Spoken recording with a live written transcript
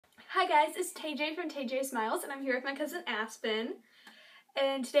Hi guys, it's TJ from TJ Smiles, and I'm here with my cousin Aspen.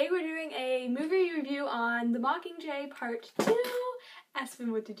 And today we're doing a movie review on The Mockingjay Part 2.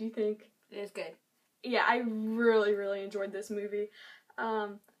 Aspen, what did you think? It was good. Yeah, I really enjoyed this movie.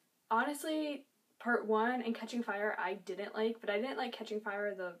 Honestly, Part 1 and Catching Fire I didn't like, but I didn't like Catching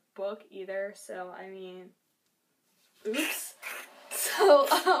Fire the book either, so I mean, oops. So,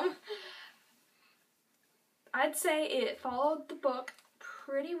 I'd say it followed the book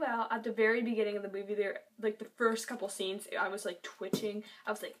pretty well. At the very beginning of the movie, there, like the first couple scenes, I was like twitching.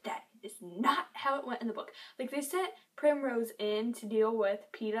 I was like, that is not how it went in the book. Like they sent Primrose in to deal with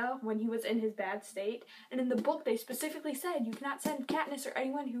PETA when he was in his bad state, and in the book they specifically said you cannot send Katniss or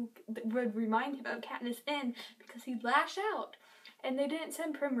anyone who would remind him of Katniss in because he'd lash out. And they didn't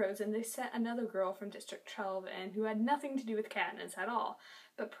send Primrose, and they sent another girl from District 12 in who had nothing to do with Katniss at all.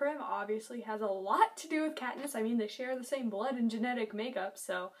 But Prim obviously has a lot to do with Katniss. I mean, they share the same blood and genetic makeup,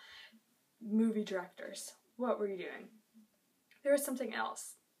 so... Movie directors, what were you doing? There was something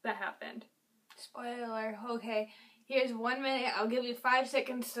else that happened. Spoiler. Okay, here's 1 minute. I'll give you 5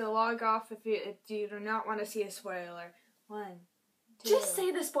 seconds to log off if you do not want to see a spoiler. 1, 2... Just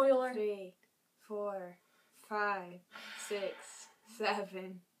say the spoiler. 3, 4, 5, 6,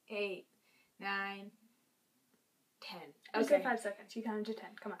 7, 8, 9, 10. Okay. You said 5 seconds. You counted to 10.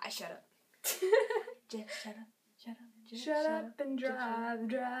 Come on. I shut up. Just shut up. Shut up. Just shut up and drive,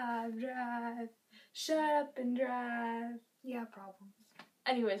 drive. Shut up and drive. Yeah, problems.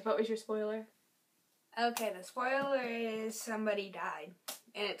 Anyways, what was your spoiler? Okay, the spoiler is somebody died,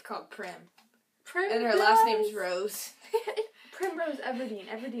 and it's called Prim. Prim and her dies. last name's Rose. Primrose Everdeen.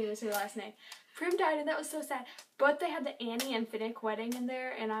 Everdeen was her last name. Prim died, and that was so sad. But they had the Annie and Finnick wedding in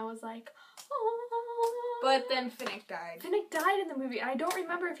there, and I was like, oh. But then Finnick died. Finnick died in the movie. I don't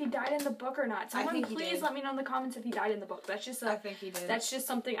remember if he died in the book or not. Someone please let me know in the comments if he died in the book. That's just I think he did. That's just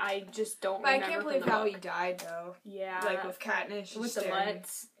something I just don't but remember. I can't believe how he died though. Yeah. Like with Katniss with staring. the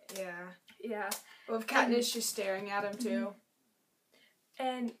mutts. Yeah. Yeah. With Katniss just staring at him too.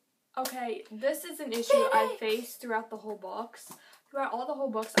 And okay, this is an issue I faced throughout the whole books. Throughout all the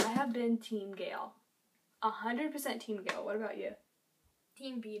whole books, I have been Team Gale. 100% Team Gale. What about you?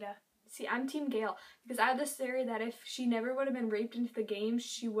 Team PETA. See, I'm Team Gale because I have this theory that if she never would have been raped into the games,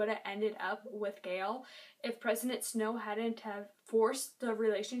 she would have ended up with Gale. If President Snow hadn't have forced the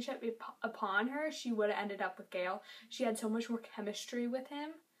relationship upon her, she would have ended up with Gale. She had so much more chemistry with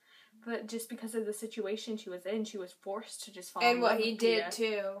him, but just because of the situation she was in, she was forced to just fall in love with he did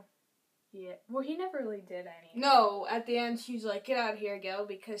too. Yeah. Well, he never really did anything. No, at the end she's like, "Get out of here, Gale,"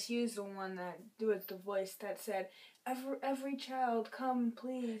 because he was the one that was the voice that said, "Every child, come,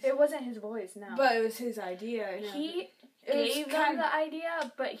 please." It wasn't his voice, no. But it was his idea. He gave them the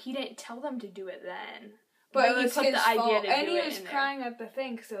idea, but he didn't tell them to do it then. But it was he put his the idea fault. to And do he it was in crying there. at the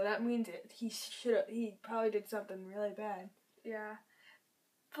thing, so that means he probably did something really bad. Yeah.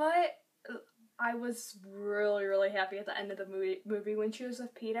 But I was really happy at the end of the movie when she was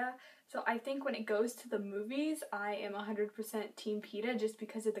with PETA. So I think when it goes to the movies, I am 100% Team PETA just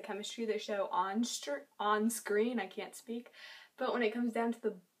because of the chemistry they show on screen. I can't speak. But when it comes down to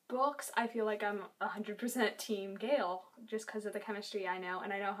the books, I feel like I'm 100% Team Gale just because of the chemistry I know.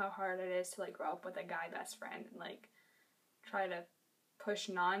 And I know how hard it is to like grow up with a guy best friend and like try to push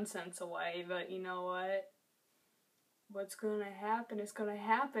nonsense away. But you know what? What's going to happen is going to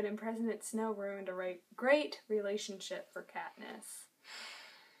happen, and President Snow ruined a great relationship for Katniss.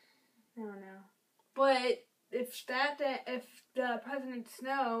 I don't know. But if the President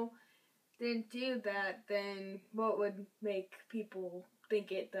Snow didn't do that, then what would make people think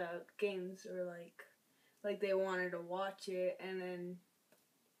the games were like they wanted to watch it, and then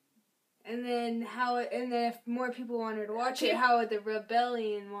if more people wanted to watch it, how would the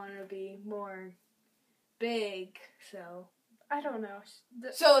rebellion want to be more big? So I don't know.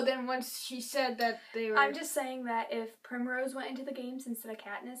 So then once she said that they were... I'm just saying that if Primrose went into the games instead of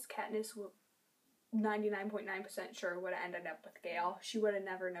Katniss would 99.9% sure would have ended up with Gale. She would have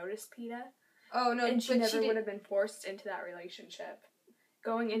never noticed PETA. Oh, no. And she never would have been forced into that relationship.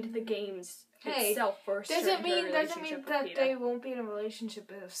 Going into the games itself first doesn't mean that PETA. they won't be in a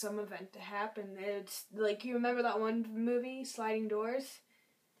relationship if some event to happen. It's like, you remember that one movie, Sliding Doors?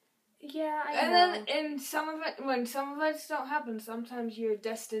 Yeah, I know. And then when some events don't happen, sometimes you're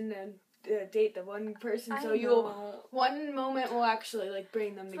destined to date the one person. So one moment will actually like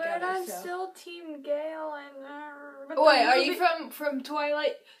bring them together. But I'm still Team Gale and. Wait, are you from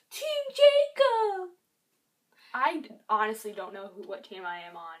Twilight? Team Jacob. I honestly don't know what team I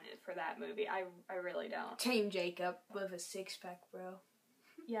am on for that movie. I really don't. Team Jacob with a 6-pack, bro.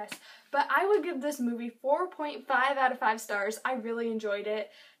 Yes, but I would give this movie 4.5 out of 5 stars. I really enjoyed it.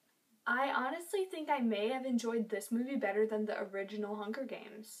 I honestly think I may have enjoyed this movie better than the original Hunger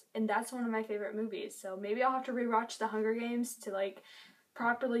Games. And that's one of my favorite movies. So maybe I'll have to rewatch the Hunger Games to, like,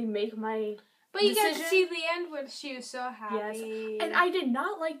 properly make my But you decision. got to see the end where she was so happy. Yes. And I did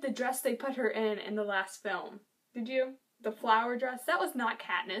not like the dress they put her in the last film. Did you? The flower dress? That was not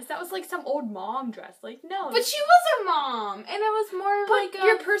Katniss. That was like some old mom dress. Like, no. But she was a mom, and it was more But like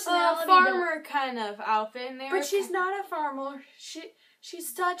your personality a farmer kind of outfit. And but she's not a farmer.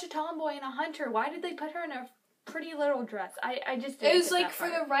 She's such a tomboy and a hunter. Why did they put her in a pretty little dress? I just didn't. It was get like that for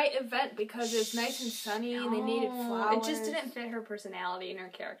part. the right event because it was nice and sunny and they needed flowers. It just didn't fit her personality and her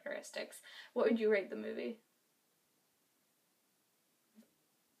characteristics. What would you rate the movie?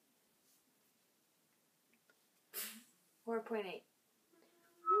 .8.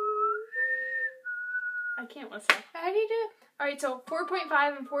 I can't whistle. How do you do it? Alright, so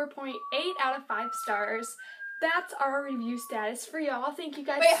 4.5 and 4.8 out of 5 stars. That's our review status for y'all. Thank you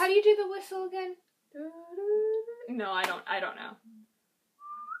guys. Wait, how do you do the whistle again? No, I don't know.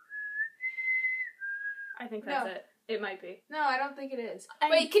 I think that's it. It might be. No, I don't think it is.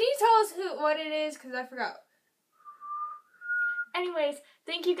 Wait, can you tell us what it is? Because I forgot. Anyways,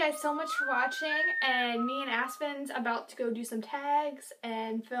 thank you guys so much for watching, and me and Aspen's about to go do some tags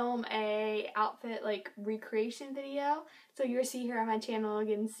and film a outfit like recreation video. So you'll see her on my channel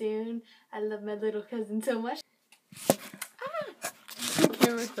again soon. I love my little cousin so much. The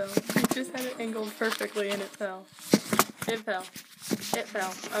camera fell. You just had it angled perfectly and it fell. It fell. It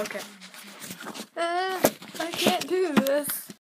fell. Okay. I can't do this.